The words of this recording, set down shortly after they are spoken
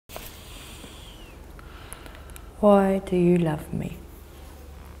Why do you love me?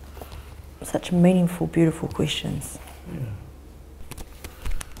 Such meaningful, beautiful questions. Yeah.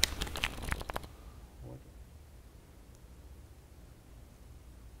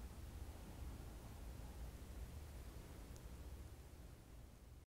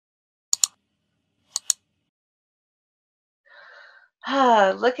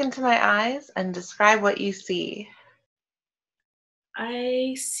 Look into my eyes and describe what you see.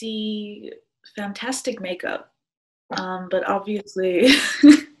 I see fantastic makeup, but obviously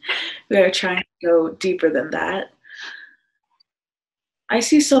we are trying to go deeper than that. I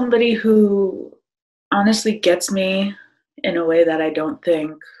see somebody who honestly gets me in a way that I don't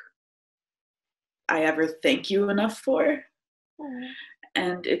think I ever thank you enough for. Mm.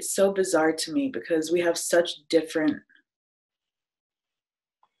 And it's so bizarre to me because we have such different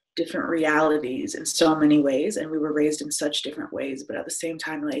realities in so many ways, and we were raised in such different ways, but at the same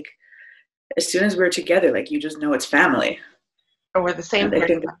time, like, as soon as we're together, like, you just know it's family. Or we're the same and I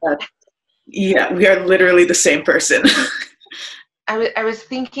person. think that, yeah, we are literally the same person. I was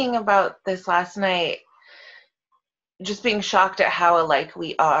thinking about this last night, just being shocked at how alike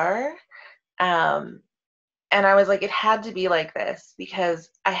we are. And I was like, it had to be like this because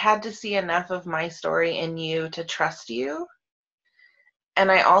I had to see enough of my story in you to trust you. And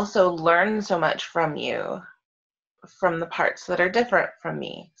I also learned so much from you, from the parts that are different from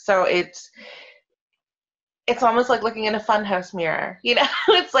me. So it's almost like looking in a funhouse mirror, you know?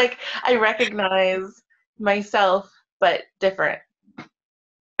 It's like I recognize myself, but different.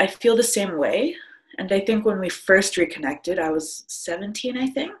 I feel the same way. And I think when we first reconnected, I was 17, I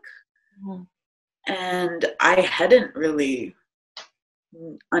think. Mm-hmm. And I hadn't really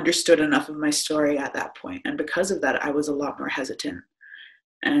understood enough of my story at that point. And because of that, I was a lot more hesitant.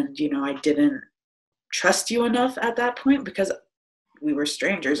 And, you know, I didn't trust you enough at that point because we were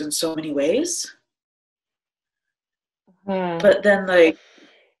strangers in so many ways. Mm-hmm. But then, like,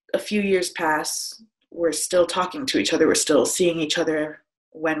 a few years pass, we're still talking to each other, we're still seeing each other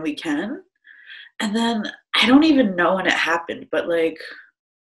when we can. And then I don't even know when it happened, but, like,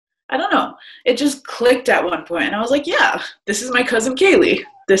 I don't know. It just clicked at one point, and I was like, yeah, this is my cousin Cailey.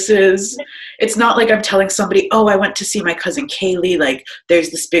 It's not like I'm telling somebody, oh, I went to see my cousin Cailey. Like, there's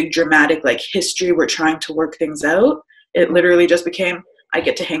this big dramatic, like, history. We're trying to work things out. It literally just became, I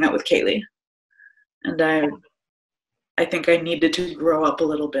get to hang out with Cailey. And I think I needed to grow up a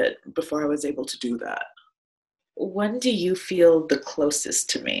little bit before I was able to do that. When do you feel the closest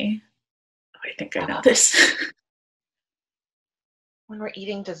to me? I think I know this. When we're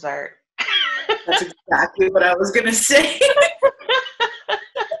eating dessert. That's exactly what I was going to say.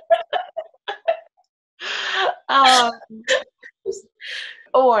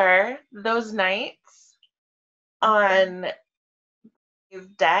 Or those nights on his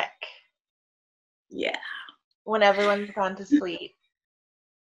deck. Yeah. When everyone's gone to sleep.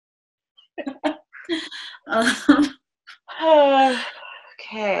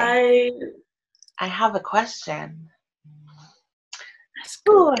 Okay. I have a question.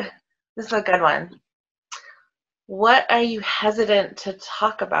 Ooh, this is a good one. What are you hesitant to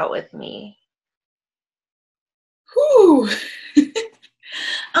talk about with me? Whew.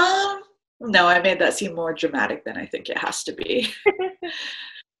 No, I made that seem more dramatic than I think it has to be.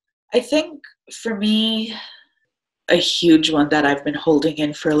 I think for me, a huge one that I've been holding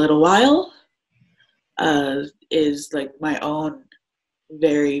in for a little while is like my own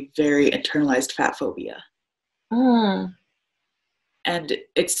very, very internalized fatphobia. Mm. And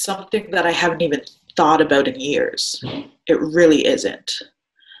it's something that I haven't even thought about in years. It really isn't.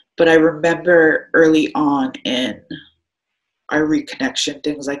 But I remember early on in our reconnection,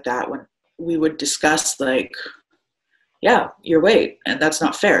 things like that, when we would discuss, like, yeah, you're weight, and that's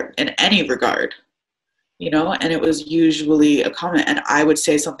not fair in any regard, you know? And it was usually a comment, and I would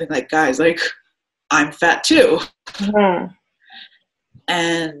say something like, guys, like, I'm fat too. Mm-hmm.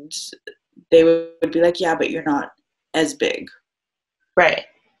 And they would be like, yeah, but you're not as big. Right.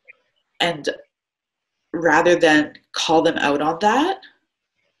 And rather than call them out on that,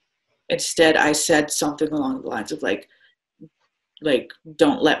 instead I said something along the lines of like,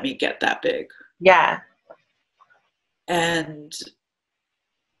 don't let me get that big. Yeah. And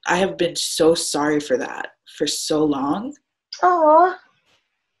I have been so sorry for that for so long. Aww.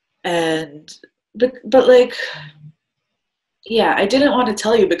 And but like, yeah, I didn't want to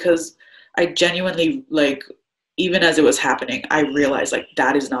tell you because I genuinely, like, even as it was happening, I realized, like,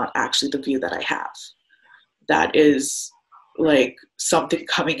 that is not actually the view that I have. That is, like, something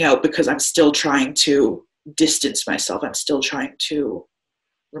coming out because I'm still trying to distance myself. I'm still trying to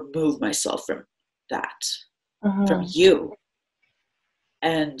remove myself from that, Mm-hmm. from you.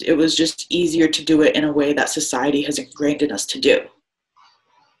 And it was just easier to do it in a way that society has ingrained in us to do.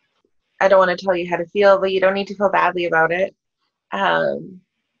 I don't want to tell you how to feel, but you don't need to feel badly about it.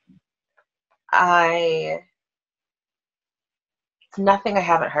 It's nothing I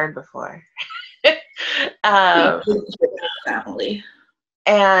haven't heard before. Family.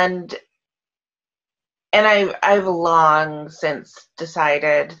 And I've long since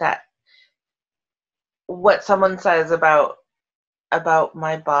decided that what someone says about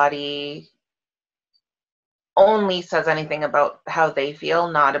my body only says anything about how they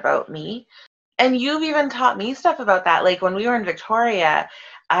feel, not about me. And you've even taught me stuff about that. Like when we were in Victoria,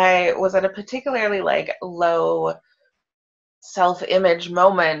 I was at a particularly like low self-image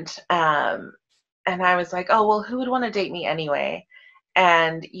moment, and I was like, oh well, who would want to date me anyway?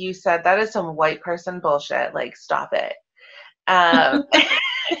 And you said, that is some white person bullshit, like stop it.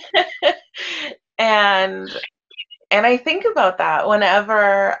 and I think about that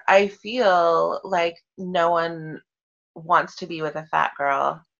whenever I feel like no one wants to be with a fat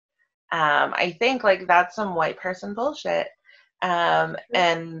girl. I think like that's some white person bullshit. And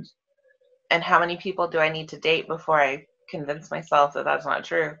how many people do I need to date before I convince myself that that's not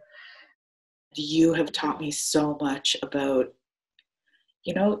true? You have taught me so much about,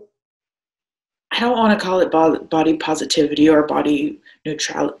 you know, I don't want to call it body positivity or body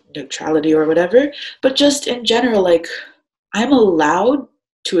neutrality or whatever, but just in general, like, I'm allowed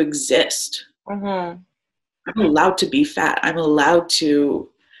to exist. Mm-hmm. I'm allowed to be fat. I'm allowed to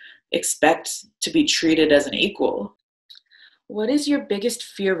expect to be treated as an equal. What is your biggest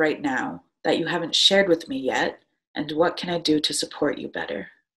fear right now that you haven't shared with me yet? And what can I do to support you better?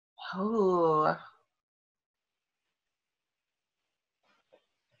 Oh.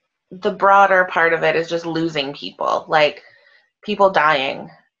 The broader part of it is just losing people, like people dying.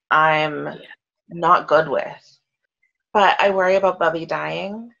 I'm not good with. But I worry about Bubby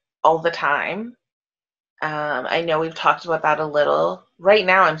dying all the time. I know we've talked about that a little. Right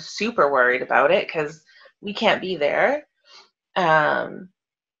now, I'm super worried about it because we can't be there.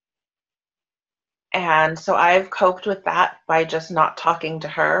 And so I've coped with that by just not talking to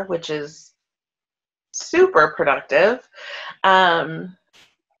her, which is super productive.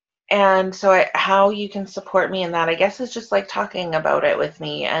 And so how you can support me in that, I guess, is just like talking about it with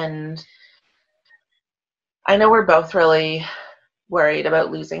me. And I know we're both really worried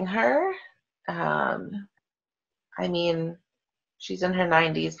about losing her. I mean, she's in her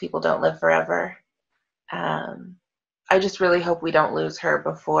 90s. People don't live forever. I just really hope we don't lose her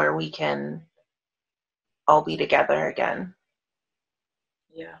before we can all be together again.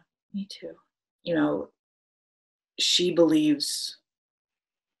 Yeah, me too. You know, she believes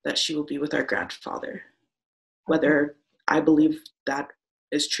that she will be with our grandfather. Whether I believe that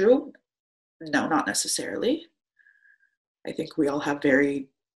is true, no, not necessarily. I think we all have very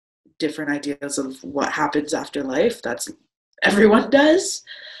different ideas of what happens after life. That's everyone does.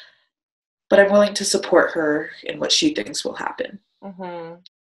 But I'm willing to support her in what she thinks will happen. Mm-hmm.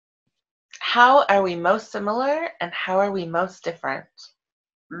 How are we most similar and how are we most different?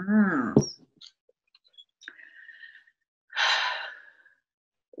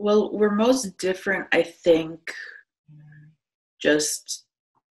 Well, we're most different, I think, just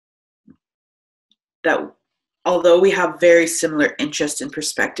that although we have very similar interests and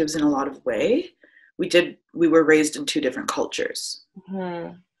perspectives in a lot of ways, we were raised in two different cultures.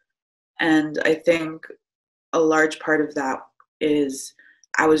 Mm-hmm. And I think a large part of that is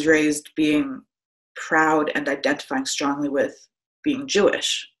I was raised being proud and identifying strongly with being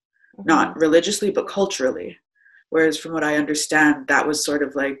Jewish, mm-hmm. not religiously, but culturally. Whereas from what I understand, that was sort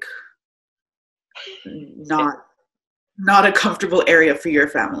of like not a comfortable area for your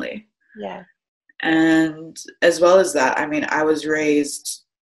family. Yeah. And as well as that, I mean, I was raised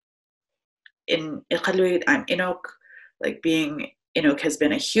in Iqaluit, I'm Inuk, like being Inuk has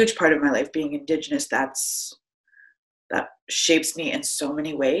been a huge part of my life. Being indigenous, that shapes me in so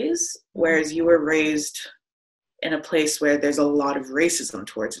many ways. Whereas you were raised in a place where there's a lot of racism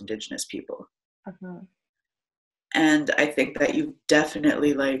towards indigenous people. Mm-hmm. And I think that you've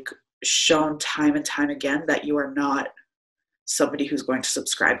definitely like shown time and time again that you are not somebody who's going to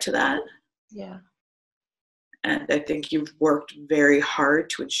subscribe to that. Yeah. And I think you've worked very hard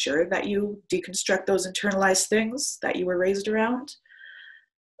to ensure that you deconstruct those internalized things that you were raised around.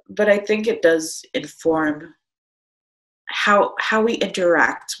 But I think it does inform how we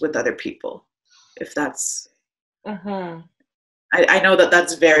interact with other people, if that's... Mm-hmm. I know that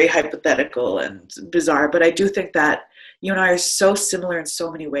that's very hypothetical and bizarre, but I do think that you and I are so similar in so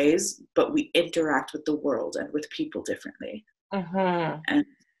many ways, but we interact with the world and with people differently. Mm-hmm. And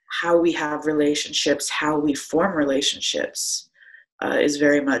how we have relationships, how we form relationships, is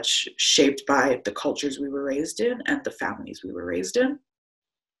very much shaped by the cultures we were raised in and the families we were raised in.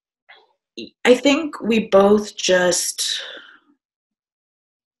 I think we both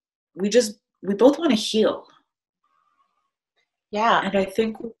want to heal. Yeah. And I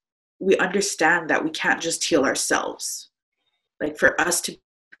think we understand that we can't just heal ourselves. Like, for us to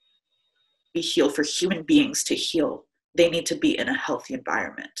be healed, for human beings to heal, they need to be in a healthy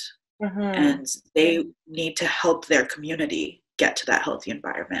environment. And they need to help their community get to that healthy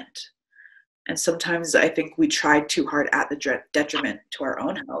environment. And sometimes I think we try too hard at the detriment to our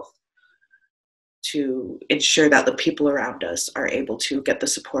own health to ensure that the people around us are able to get the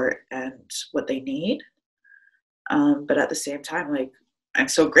support and what they need. But at the same time, like, I'm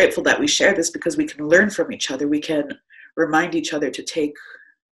so grateful that we share this, because we can learn from each other. We can remind each other to take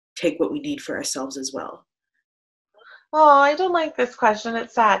what we need for ourselves as well. Oh, I don't like this question.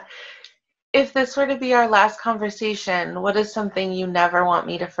 It's sad. If this were to be our last conversation, what is something you never want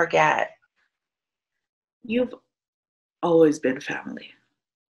me to forget? You've always been family.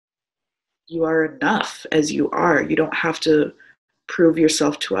 You are enough as you are. You don't have to prove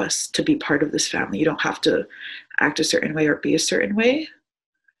yourself to us to be part of this family. You don't have to act a certain way or be a certain way.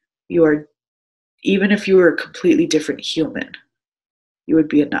 You are, even if you were a completely different human, you would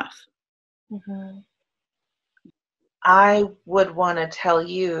be enough. Mm-hmm. I would want to tell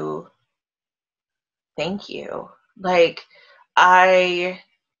you thank you. Like,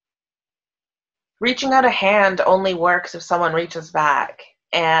 reaching out a hand only works if someone reaches back,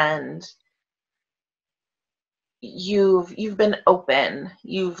 and you've been open.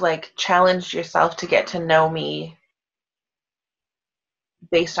 You've like challenged yourself to get to know me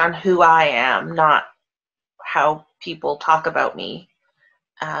based on who I am, not how people talk about me.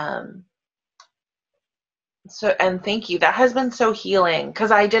 So, and thank you. That has been so healing,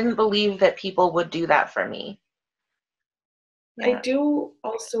 because I didn't believe that people would do that for me. Yeah. I do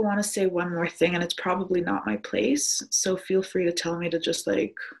also want to say one more thing, and it's probably not my place, so feel free to tell me to just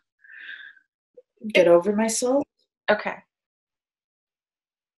like get over myself. Okay.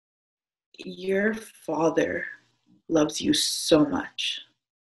 Your father loves you so much.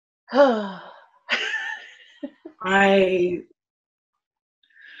 I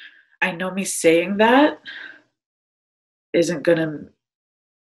know me saying that isn't gonna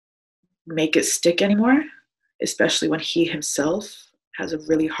make it stick anymore, especially when he himself has a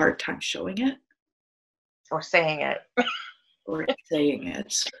really hard time showing it. Or saying it. Or saying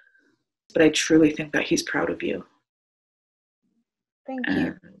it. But I truly think that he's proud of you. Thank you.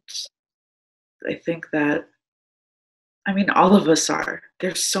 And I think that, I mean, all of us are.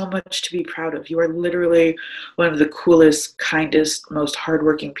 There's so much to be proud of. You are literally one of the coolest, kindest, most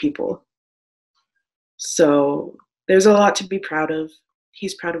hardworking people. So there's a lot to be proud of.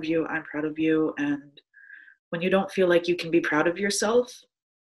 He's proud of you. I'm proud of you. And when you don't feel like you can be proud of yourself,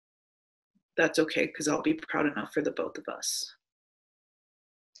 that's okay, because I'll be proud enough for the both of us.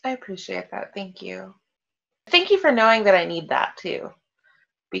 I appreciate that. Thank you. Thank you for knowing that I need that too,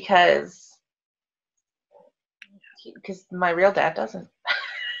 because my real dad doesn't.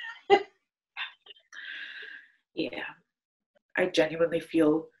 Yeah. I genuinely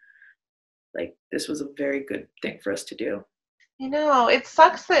feel like this was a very good thing for us to do. You know, it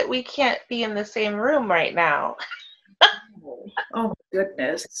sucks that we can't be in the same room right now. Oh my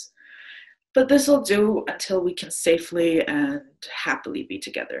goodness. But this will do until we can safely and happily be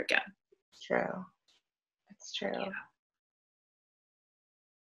together again. It's true. It's true. Yeah.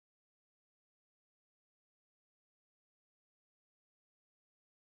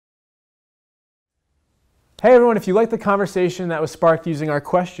 Hey everyone, if you like the conversation that was sparked using our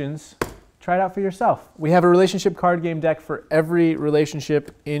questions, try it out for yourself. We have a relationship card game deck for every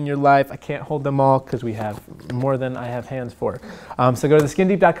relationship in your life. I can't hold them all because we have more than I have hands for. So go to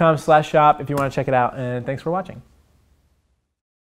theskindeep.com/shop if you want to check it out, and thanks for watching.